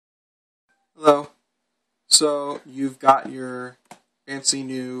Hello. So you've got your fancy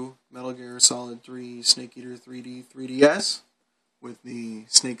new Metal Gear Solid 3 Snake Eater 3D 3DS with the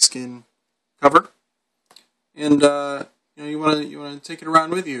snakeskin cover, and you want to take it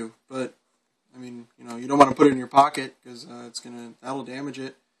around with you, but I mean you don't want to put it in your pocket because that'll damage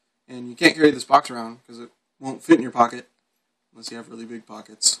it, and you can't carry this box around because it won't fit in your pocket unless you have really big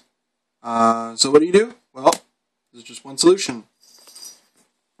pockets. So what do? Well, there's just one solution.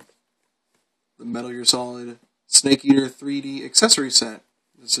 The Metal Gear Solid Snake Eater 3D accessory set.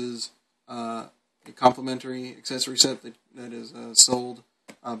 This is a complimentary accessory set that is sold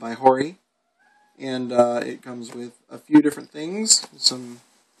by Hori, and it comes with a few different things. Some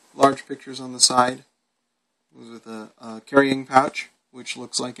large pictures on the side. It comes with a carrying pouch, which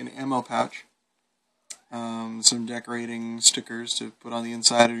looks like an ammo pouch. Some decorating stickers to put on the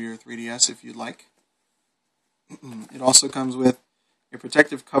inside of your 3DS if you'd like. It also comes with a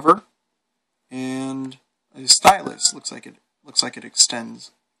protective cover and a stylus. Looks like it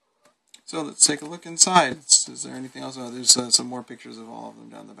extends. So let's take a look inside. Is there anything else? Oh, there's some more pictures of all of them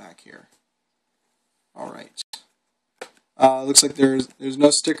down the back here. All right. Looks like there's no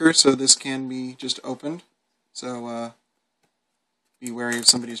sticker, so this can be just opened. So be wary if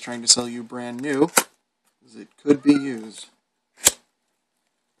somebody's trying to sell you brand new, because it could be used,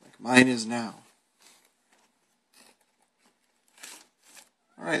 like mine is now.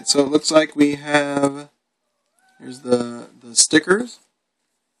 Alright, so it looks like we have, here's the stickers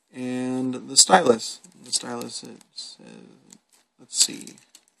and the stylus. The stylus, it says, let's see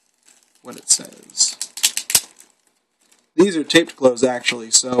what it says. These are taped closed actually,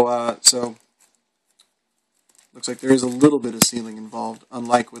 so looks like there is a little bit of sealing involved,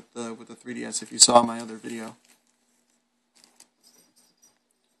 unlike with the 3DS if you saw my other video.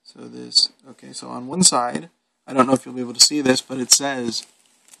 So on one side, I don't know if you'll be able to see this, but it says,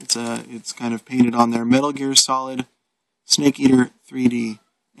 it's kind of painted on there, Metal Gear Solid Snake Eater 3D,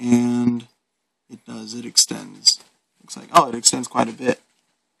 and it extends. Looks like, it extends quite a bit.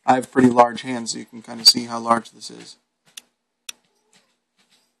 I have pretty large hands, so you can kind of see how large this is.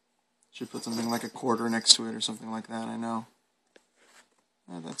 Should put something like a quarter next to it or something like that, I know.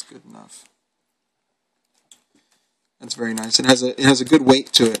 That's good enough. That's very nice. It has a good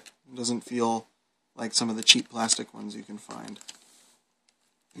weight to it. It doesn't feel like some of the cheap plastic ones you can find.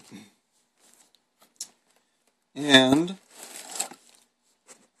 And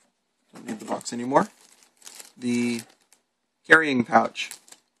don't need the box anymore. The carrying pouch,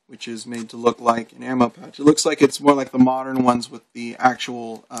 which is made to look like an ammo pouch. It looks like it's more like the modern ones with the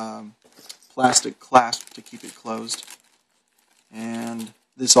actual plastic clasp to keep it closed. And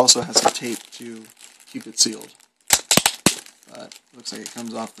this also has a tape to keep it sealed. But it looks like it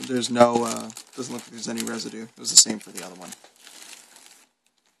comes off. There's no, doesn't look like there's any residue. It was the same for the other one.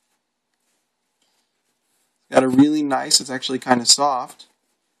 Got a really nice, it's actually kind of soft.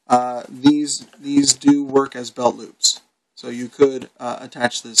 These do work as belt loops. So you could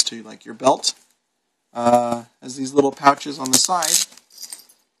attach this to like your belt. Has these little pouches on the side,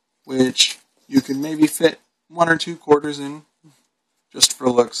 which you can maybe fit 1 or 2 quarters in, just for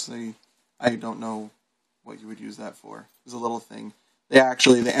looks. I don't know what you would use that for. It's a little thing. The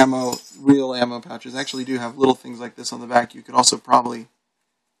real ammo pouches actually do have little things like this on the back. You could also probably,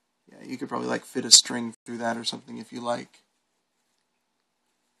 like fit a string through that or something if you like.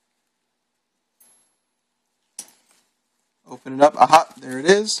 Open it up. Aha, there it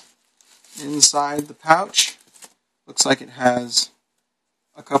is. Inside the pouch, looks like it has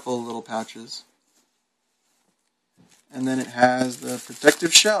a couple of little pouches. And then it has the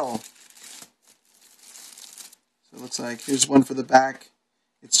protective shell. So it looks like, here's one for the back.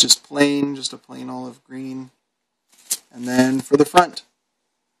 It's just a plain olive green. And then for the front,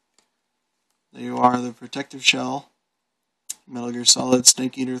 there you are, the protective shell. Metal Gear Solid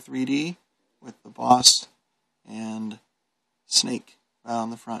Snake Eater 3D with the boss and Snake on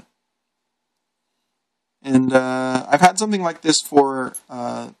the front. And I've had something like this for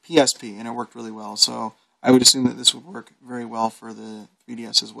PSP, and it worked really well. So I would assume that this would work very well for the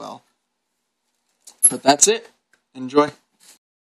 3DS as well. But that's it. Enjoy.